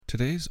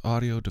Today's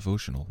audio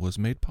devotional was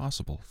made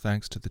possible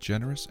thanks to the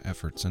generous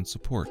efforts and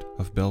support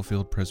of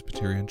Bellefield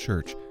Presbyterian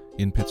Church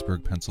in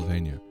Pittsburgh,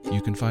 Pennsylvania.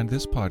 You can find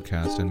this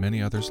podcast and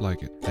many others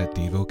like it at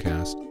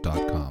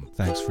devocast.com.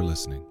 Thanks for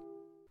listening.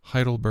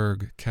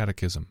 Heidelberg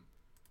Catechism,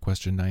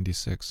 Question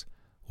 96.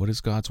 What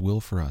is God's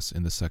will for us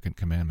in the second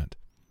commandment?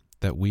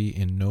 That we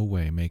in no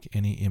way make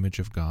any image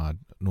of God,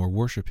 nor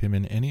worship him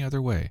in any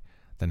other way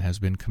than has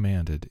been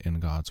commanded in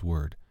God's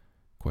word.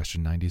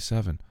 Question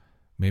 97.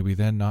 May we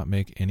then not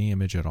make any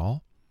image at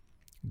all?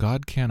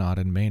 God cannot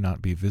and may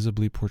not be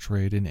visibly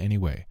portrayed in any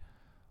way.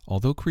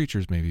 Although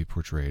creatures may be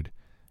portrayed,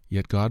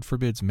 yet God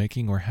forbids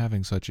making or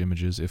having such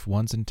images if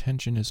one's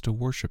intention is to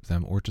worship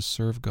them or to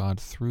serve God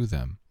through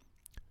them.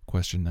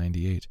 Question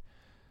 98.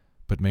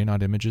 But may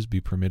not images be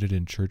permitted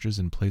in churches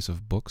in place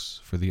of books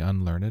for the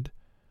unlearned?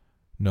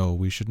 No,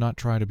 we should not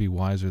try to be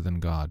wiser than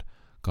God.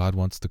 God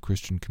wants the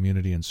Christian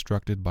community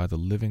instructed by the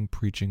living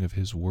preaching of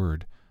his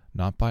word,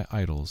 not by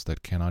idols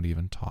that cannot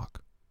even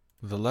talk.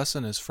 The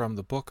lesson is from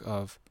the book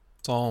of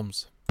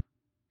Psalms.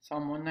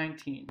 Psalm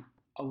 119,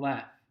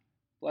 Aleph.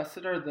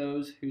 Blessed are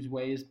those whose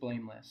way is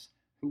blameless,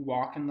 who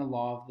walk in the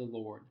law of the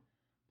Lord.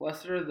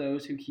 Blessed are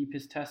those who keep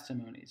his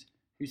testimonies,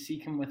 who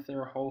seek him with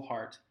their whole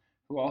heart,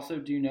 who also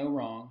do no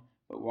wrong,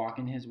 but walk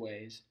in his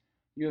ways.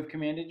 You have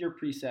commanded your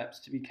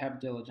precepts to be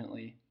kept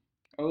diligently.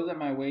 Oh, that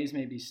my ways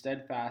may be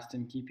steadfast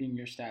in keeping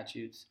your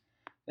statutes.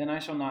 Then I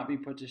shall not be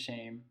put to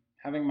shame,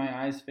 having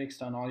my eyes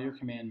fixed on all your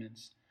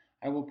commandments.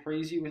 I will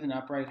praise you with an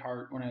upright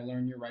heart when I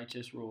learn your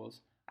righteous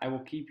rules. I will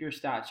keep your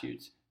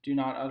statutes. Do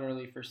not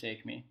utterly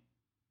forsake me.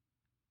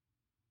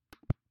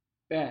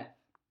 Beth,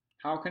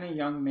 how can a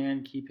young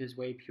man keep his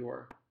way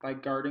pure? By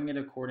guarding it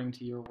according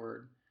to your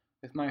word.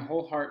 With my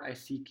whole heart I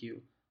seek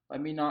you.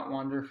 Let me not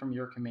wander from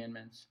your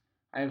commandments.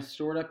 I have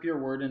stored up your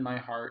word in my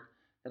heart,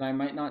 that I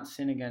might not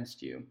sin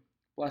against you.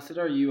 Blessed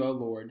are you, O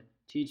Lord.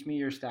 Teach me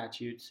your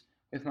statutes.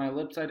 With my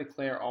lips I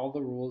declare all the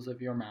rules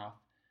of your mouth.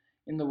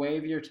 In the way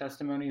of your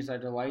testimonies I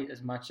delight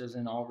as much as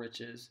in all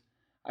riches.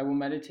 I will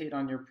meditate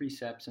on your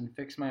precepts and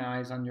fix my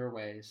eyes on your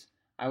ways.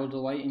 I will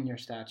delight in your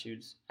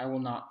statutes. I will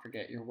not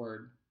forget your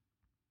word.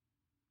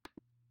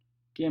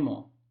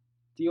 Gimel.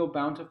 Deal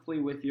bountifully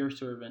with your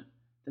servant,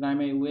 that I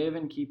may live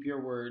and keep your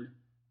word.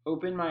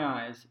 Open my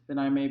eyes, that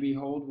I may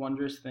behold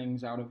wondrous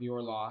things out of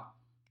your law.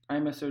 I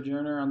am a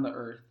sojourner on the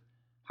earth.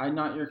 Hide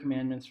not your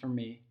commandments from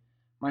me.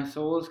 My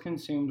soul is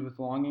consumed with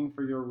longing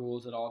for your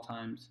rules at all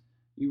times.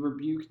 You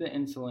rebuke the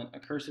insolent,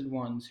 accursed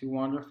ones who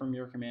wander from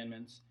your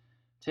commandments.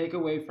 Take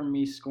away from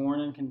me scorn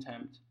and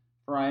contempt,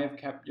 for I have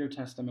kept your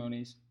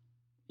testimonies.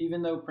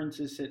 Even though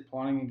princes sit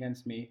plotting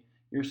against me,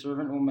 your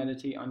servant will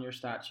meditate on your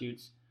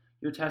statutes.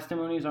 Your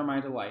testimonies are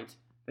my delight.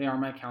 They are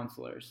my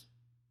counselors.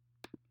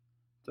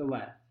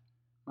 Deleth.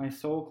 My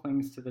soul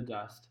clings to the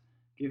dust.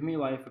 Give me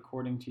life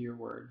according to your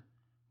word.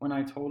 When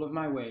I told of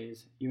my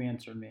ways, you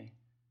answered me.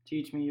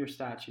 Teach me your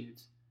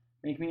statutes.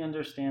 Make me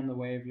understand the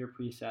way of your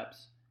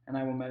precepts, and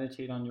I will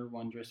meditate on your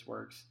wondrous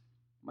works.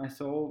 My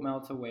soul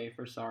melts away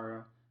for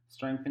sorrow.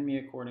 Strengthen me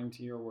according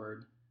to your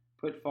word.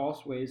 Put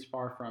false ways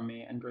far from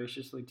me, and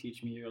graciously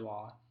teach me your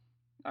law.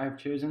 I have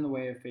chosen the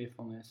way of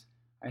faithfulness.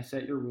 I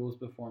set your rules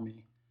before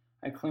me.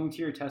 I cling to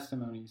your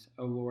testimonies,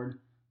 O Lord.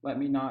 Let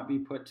me not be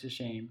put to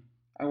shame.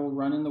 I will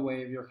run in the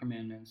way of your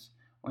commandments,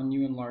 when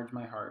you enlarge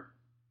my heart.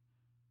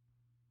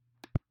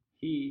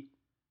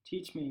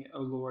 Teach me,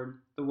 O Lord,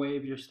 the way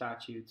of your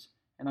statutes,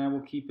 and I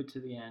will keep it to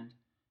the end.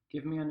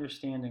 Give me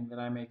understanding that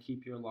I may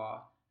keep your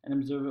law, and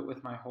observe it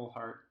with my whole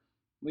heart.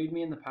 Lead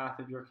me in the path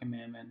of your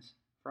commandments,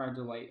 for I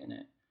delight in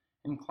it.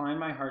 Incline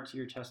my heart to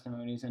your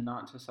testimonies and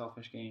not to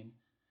selfish gain.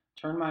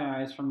 Turn my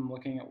eyes from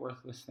looking at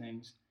worthless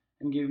things,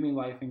 and give me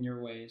life in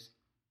your ways.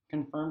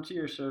 Confirm to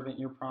your servant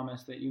your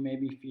promise that you may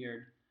be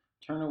feared.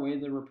 Turn away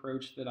the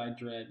reproach that I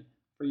dread,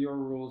 for your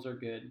rules are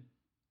good.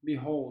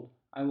 Behold,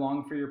 I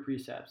long for your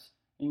precepts.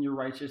 In your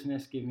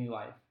righteousness give me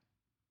life.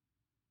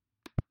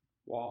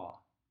 Waw.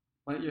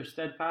 Let your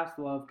steadfast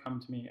love come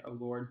to me, O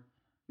Lord,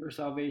 your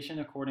salvation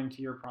according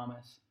to your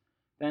promise.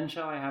 Then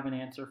shall I have an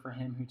answer for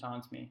him who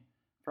taunts me,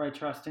 for I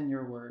trust in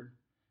your word.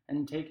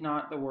 And take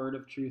not the word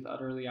of truth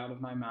utterly out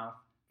of my mouth,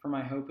 for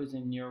my hope is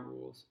in your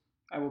rules.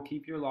 I will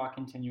keep your law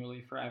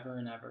continually forever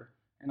and ever,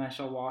 and I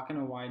shall walk in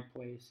a wide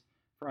place,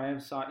 for I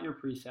have sought your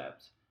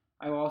precepts.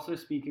 I will also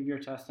speak of your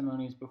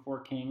testimonies before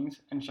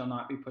kings, and shall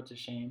not be put to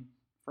shame,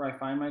 for I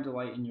find my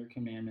delight in your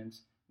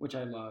commandments, which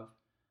I love.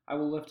 I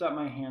will lift up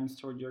my hands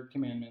toward your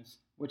commandments,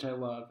 which I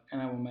love,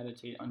 and I will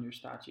meditate on your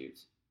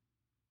statutes.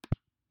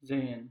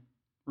 Zayin.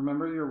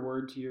 Remember your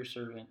word to your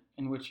servant,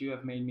 in which you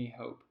have made me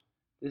hope.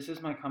 This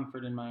is my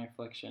comfort in my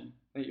affliction,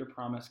 that your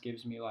promise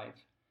gives me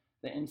life.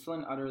 The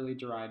insolent utterly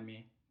deride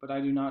me, but I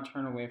do not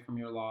turn away from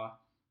your law.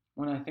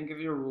 When I think of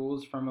your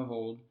rules from of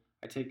old,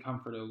 I take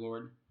comfort, O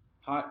Lord.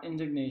 Hot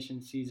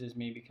indignation seizes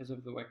me because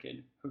of the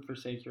wicked, who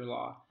forsake your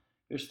law.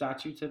 Your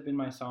statutes have been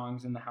my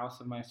songs in the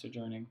house of my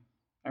sojourning.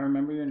 I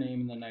remember your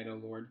name in the night, O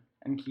Lord,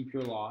 and keep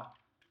your law.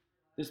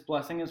 This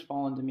blessing has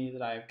fallen to me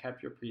that I have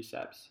kept your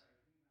precepts.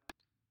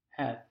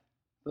 Heth.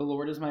 The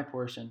Lord is my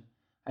portion.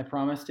 I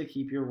promise to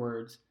keep your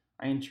words.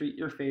 I entreat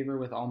your favor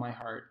with all my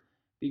heart.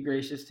 Be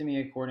gracious to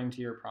me according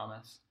to your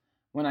promise.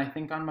 When I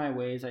think on my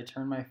ways, I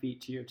turn my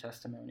feet to your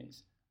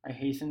testimonies. I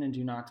hasten and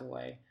do not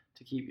delay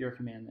to keep your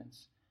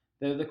commandments.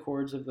 Though the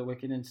cords of the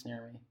wicked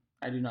ensnare me,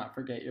 I do not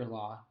forget your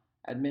law.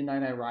 At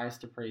midnight I rise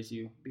to praise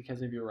you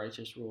because of your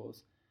righteous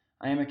rules.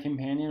 I am a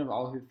companion of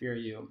all who fear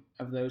you,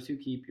 of those who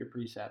keep your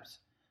precepts.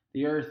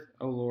 The earth,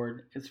 O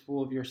Lord, is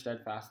full of your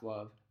steadfast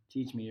love.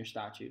 Teach me your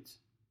statutes.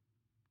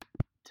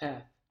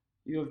 Teth,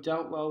 you have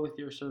dealt well with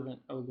your servant,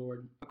 O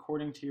Lord,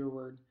 according to your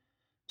word.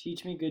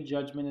 Teach me good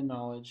judgment and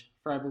knowledge,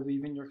 for I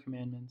believe in your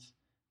commandments.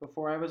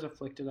 Before I was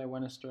afflicted, I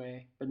went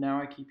astray, but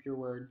now I keep your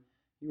word.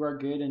 You are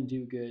good and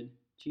do good.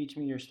 Teach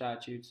me your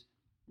statutes.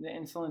 The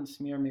insolent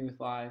smear me with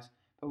lies,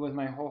 but with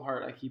my whole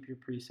heart I keep your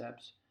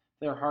precepts.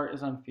 Their heart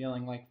is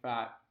unfeeling like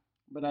fat,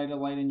 but I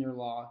delight in your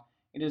law.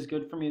 It is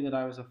good for me that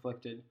I was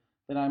afflicted,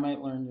 that I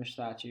might learn your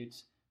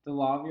statutes. The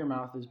law of your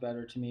mouth is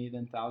better to me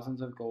than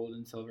thousands of gold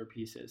and silver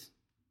pieces.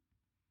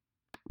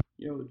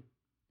 Yod.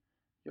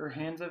 Your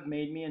hands have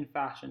made me and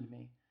fashioned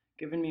me,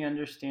 given me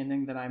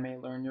understanding that I may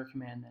learn your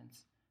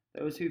commandments.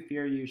 Those who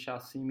fear you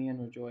shall see me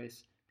and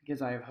rejoice,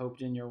 because I have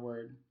hoped in your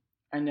word.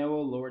 I know,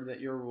 O Lord,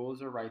 that your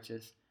rules are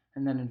righteous,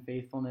 and that in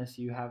faithfulness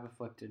you have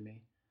afflicted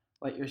me.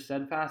 Let your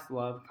steadfast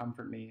love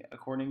comfort me,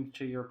 according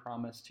to your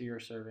promise to your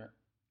servant.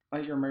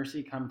 Let your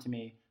mercy come to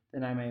me,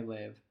 that I may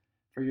live.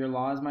 For your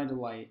law is my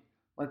delight.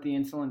 Let the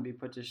insolent be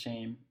put to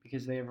shame,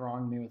 because they have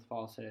wronged me with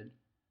falsehood.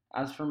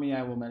 As for me,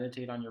 I will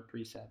meditate on your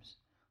precepts.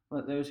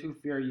 Let those who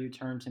fear you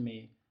turn to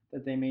me,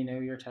 that they may know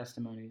your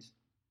testimonies.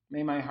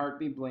 May my heart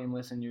be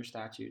blameless in your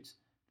statutes,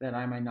 that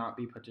I may not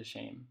be put to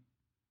shame.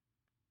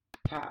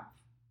 Kaf.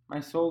 My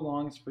soul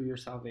longs for your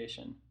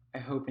salvation. I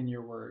hope in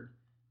your word.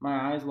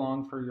 My eyes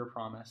long for your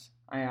promise.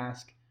 I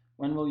ask,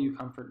 when will you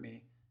comfort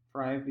me?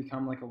 For I have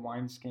become like a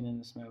wineskin in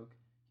the smoke,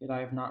 yet I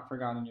have not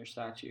forgotten your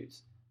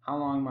statutes. How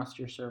long must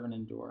your servant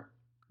endure?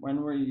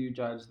 When will you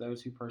judge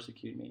those who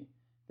persecute me?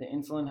 The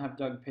insolent have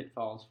dug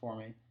pitfalls for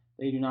me.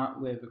 They do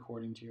not live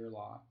according to your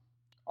law.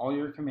 All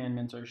your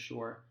commandments are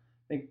sure.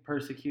 They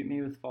persecute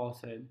me with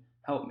falsehood.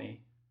 Help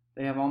me.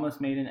 They have almost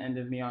made an end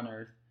of me on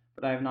earth,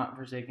 but I have not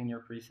forsaken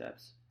your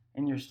precepts.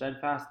 In your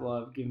steadfast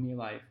love give me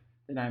life,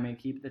 that I may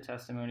keep the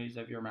testimonies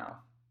of your mouth.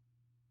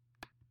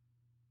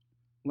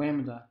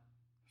 Lambda.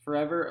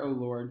 Forever, O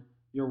Lord,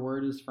 your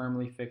word is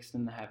firmly fixed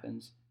in the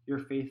heavens. Your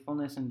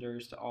faithfulness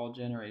endures to all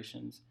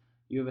generations.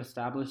 You have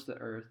established the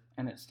earth,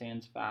 and it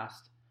stands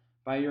fast.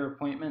 By your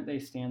appointment they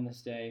stand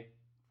this day,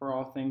 for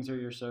all things are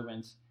your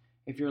servants.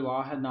 If your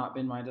law had not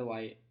been my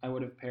delight, I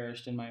would have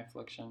perished in my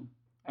affliction.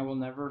 I will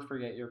never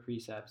forget your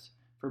precepts,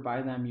 for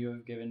by them you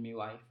have given me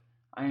life.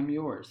 I am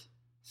yours.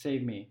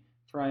 Save me,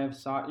 for I have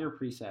sought your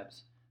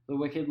precepts. The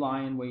wicked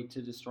lie in wait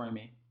to destroy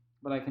me,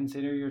 but I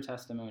consider your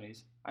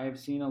testimonies. I have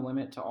seen a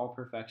limit to all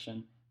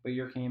perfection, but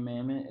your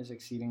commandment is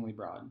exceedingly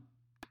broad.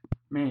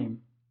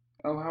 Mem.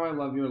 Oh, how I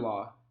love your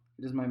law.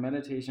 It is my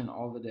meditation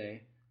all the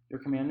day. Your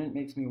commandment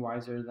makes me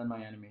wiser than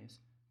my enemies,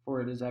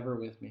 for it is ever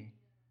with me.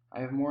 I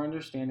have more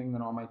understanding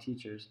than all my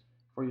teachers,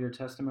 for your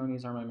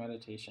testimonies are my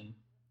meditation.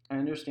 I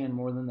understand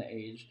more than the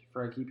aged,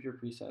 for I keep your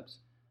precepts.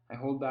 I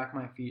hold back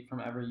my feet from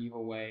every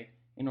evil way,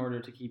 in order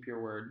to keep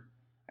your word.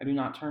 I do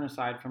not turn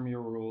aside from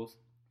your rules,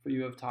 for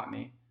you have taught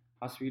me.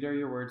 How sweet are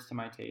your words to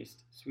my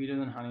taste, sweeter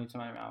than honey to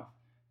my mouth.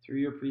 Through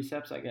your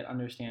precepts I get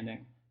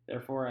understanding,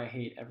 therefore I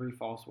hate every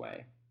false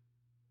way.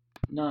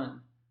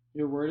 None.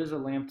 Your word is a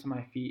lamp to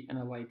my feet and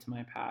a light to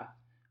my path.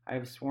 I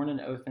have sworn an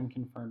oath and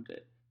confirmed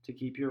it, to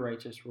keep your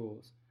righteous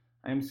rules.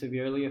 I am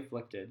severely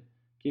afflicted.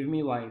 Give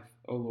me life,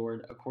 O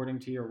Lord, according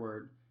to your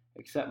word.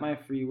 Accept my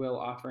free will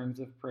offerings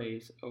of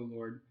praise, O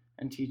Lord,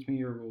 and teach me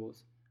your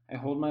rules. I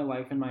hold my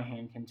life in my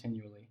hand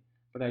continually,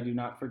 but I do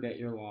not forget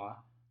your law.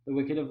 The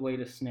wicked have laid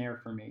a snare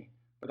for me,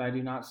 but I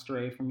do not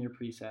stray from your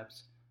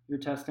precepts. Your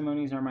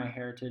testimonies are my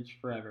heritage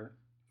forever,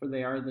 for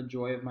they are the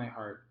joy of my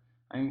heart.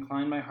 I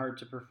incline my heart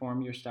to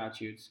perform your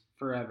statutes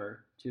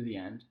forever to the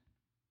end.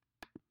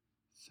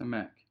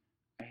 Samek.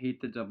 I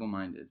hate the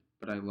double-minded,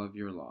 but I love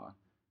your law.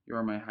 You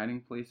are my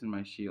hiding place and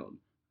my shield.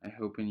 I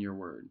hope in your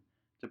word.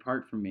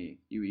 Depart from me,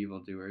 you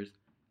evildoers,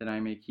 that I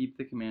may keep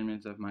the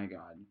commandments of my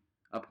God.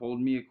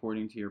 Uphold me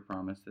according to your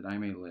promise, that I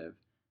may live,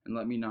 and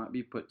let me not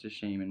be put to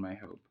shame in my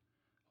hope.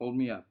 Hold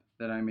me up,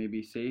 that I may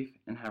be safe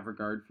and have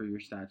regard for your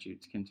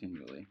statutes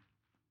continually.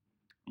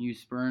 You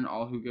spurn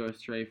all who go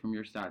astray from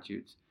your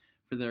statutes,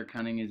 for their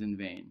cunning is in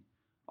vain.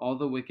 All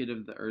the wicked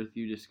of the earth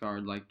you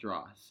discard like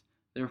dross.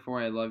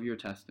 Therefore I love your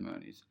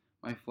testimonies.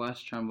 My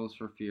flesh trembles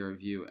for fear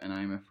of you, and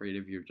I am afraid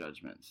of your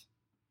judgments.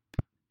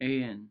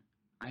 Aen.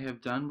 I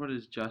have done what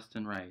is just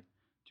and right.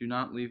 Do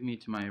not leave me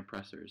to my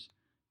oppressors.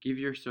 Give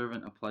your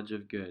servant a pledge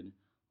of good.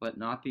 Let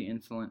not the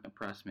insolent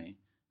oppress me.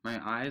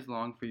 My eyes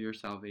long for your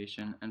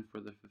salvation and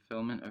for the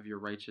fulfillment of your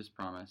righteous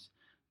promise.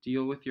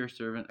 Deal with your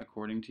servant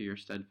according to your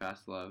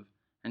steadfast love,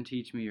 and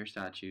teach me your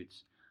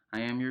statutes. I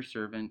am your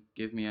servant,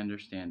 give me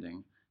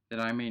understanding, that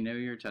I may know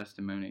your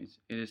testimonies.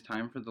 It is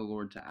time for the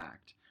Lord to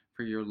act,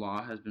 for your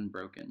law has been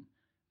broken.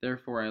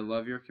 Therefore I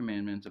love your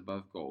commandments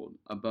above gold,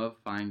 above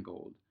fine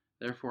gold.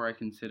 Therefore I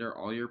consider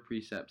all your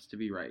precepts to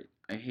be right.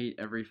 I hate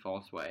every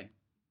false way.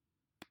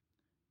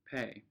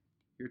 Pay.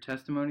 Your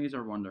testimonies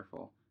are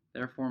wonderful.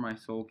 Therefore my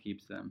soul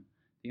keeps them.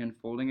 The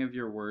unfolding of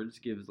your words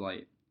gives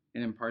light.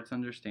 It imparts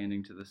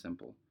understanding to the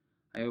simple.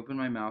 I open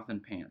my mouth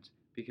and pant,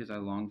 because I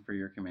long for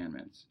your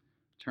commandments.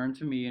 Turn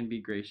to me and be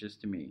gracious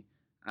to me,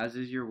 as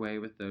is your way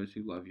with those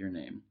who love your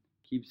name.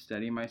 Keep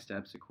steady my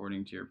steps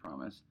according to your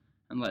promise,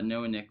 and let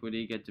no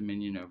iniquity get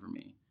dominion over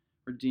me.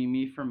 Redeem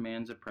me from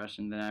man's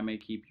oppression, that I may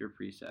keep your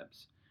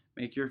precepts.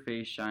 Make your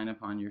face shine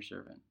upon your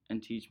servant,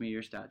 and teach me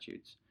your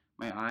statutes.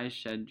 My eyes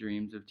shed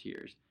dreams of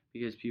tears,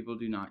 because people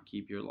do not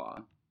keep your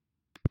law.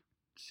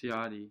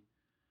 Siadi.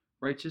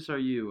 Righteous are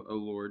you, O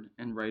Lord,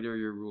 and right are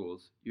your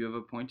rules. You have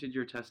appointed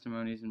your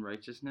testimonies in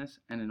righteousness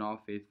and in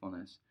all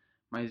faithfulness.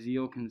 My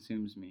zeal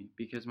consumes me,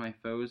 because my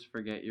foes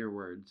forget your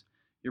words.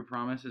 Your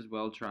promise is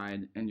well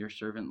tried, and your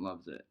servant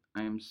loves it.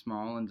 I am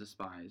small and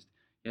despised,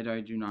 yet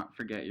I do not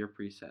forget your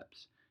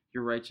precepts.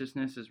 Your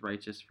righteousness is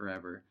righteous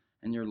forever,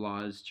 and your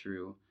law is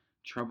true.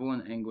 Trouble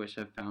and anguish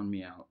have found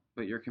me out,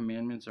 but your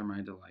commandments are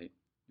my delight.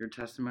 Your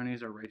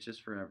testimonies are righteous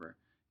forever.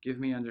 Give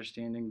me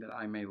understanding that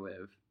I may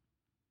live.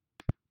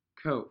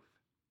 Kof.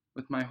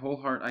 With my whole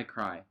heart I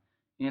cry.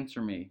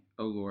 Answer me,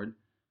 O Lord.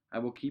 I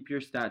will keep your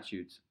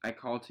statutes. I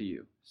call to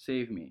you.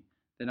 Save me,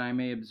 that I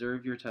may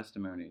observe your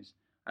testimonies.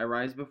 I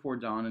rise before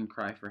dawn and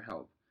cry for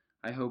help.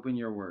 I hope in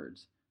your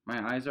words.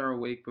 My eyes are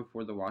awake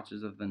before the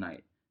watches of the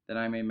night, that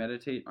I may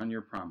meditate on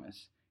your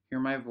promise. Hear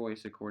my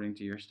voice according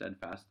to your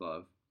steadfast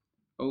love.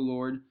 O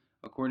Lord,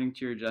 according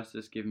to your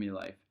justice give me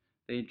life.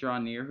 They draw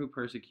near who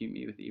persecute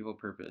me with evil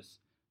purpose.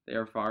 They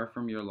are far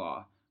from your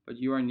law, but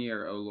you are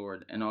near, O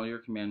Lord, and all your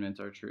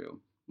commandments are true.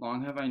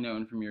 Long have I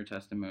known from your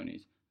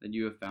testimonies that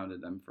you have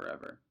founded them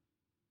forever.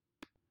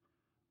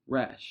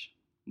 Resh.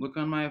 Look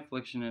on my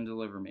affliction and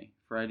deliver me,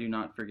 for I do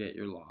not forget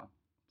your law.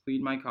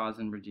 Plead my cause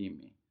and redeem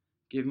me.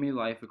 Give me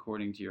life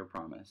according to your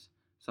promise.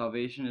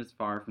 Salvation is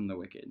far from the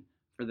wicked,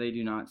 for they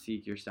do not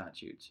seek your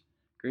statutes.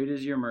 Great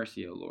is your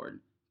mercy, O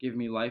Lord. Give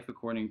me life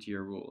according to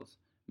your rules.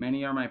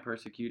 Many are my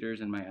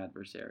persecutors and my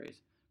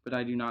adversaries, but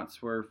I do not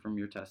swerve from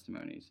your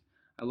testimonies.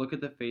 I look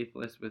at the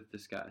faithless with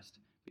disgust,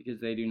 because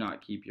they do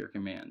not keep your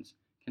commands.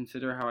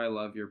 Consider how I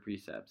love your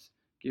precepts.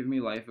 Give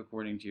me life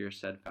according to your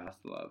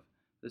steadfast love.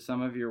 The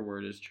sum of your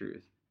word is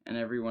truth, and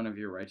every one of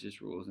your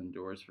righteous rules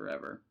endures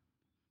forever.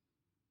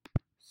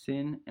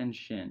 Sin and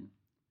Shin.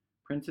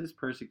 Princes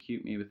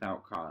persecute me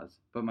without cause,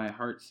 but my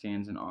heart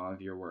stands in awe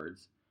of your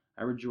words.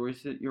 I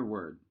rejoice at your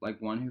word,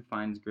 like one who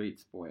finds great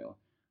spoil.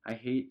 I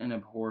hate and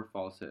abhor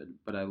falsehood,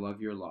 but I love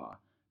your law.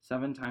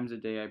 7 times a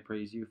day I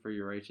praise you for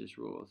your righteous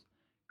rules.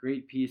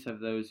 Great peace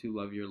have those who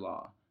love your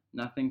law.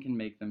 Nothing can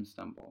make them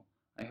stumble.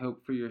 I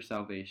hope for your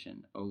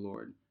salvation, O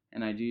Lord,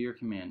 and I do your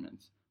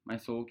commandments. My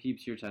soul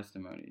keeps your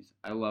testimonies.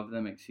 I love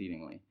them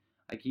exceedingly.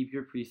 I keep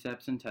your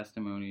precepts and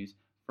testimonies,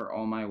 for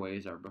all my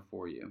ways are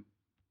before you.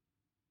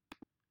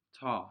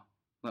 Ta.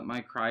 Let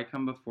my cry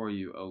come before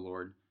you, O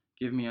Lord.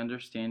 Give me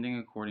understanding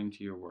according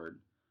to your word.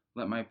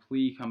 Let my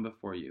plea come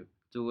before you.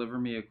 Deliver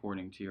me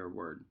according to your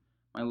word.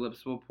 My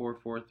lips will pour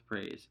forth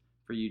praise,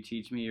 for you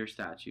teach me your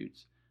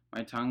statutes.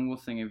 My tongue will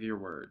sing of your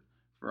word,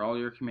 for all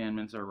your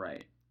commandments are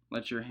right.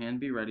 Let your hand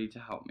be ready to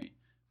help me,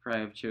 for I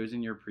have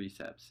chosen your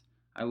precepts.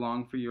 I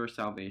long for your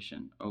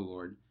salvation, O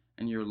Lord,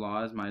 and your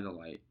law is my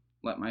delight.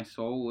 Let my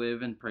soul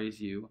live and praise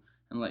you,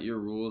 and let your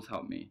rules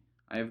help me.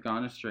 I have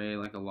gone astray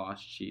like a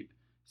lost sheep.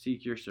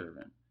 Seek your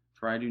servant,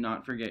 for I do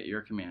not forget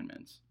your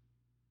commandments.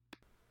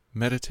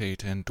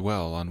 Meditate and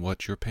dwell on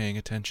what you're paying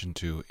attention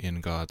to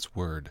in God's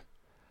Word.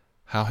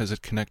 How has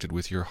it connected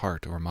with your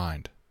heart or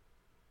mind?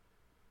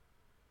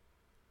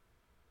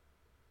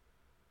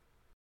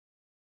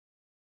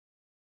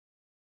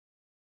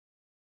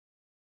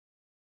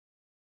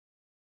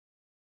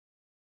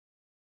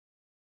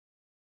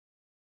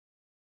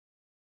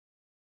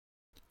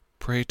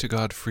 Pray to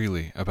God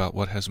freely about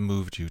what has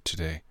moved you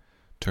today.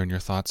 Turn your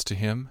thoughts to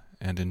Him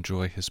and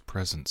enjoy His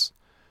presence.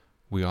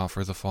 We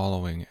offer the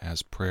following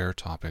as prayer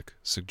topic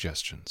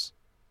suggestions.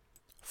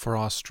 For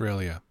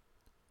Australia.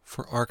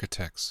 For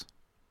architects.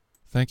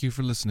 Thank you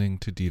for listening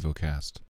to DevoCast.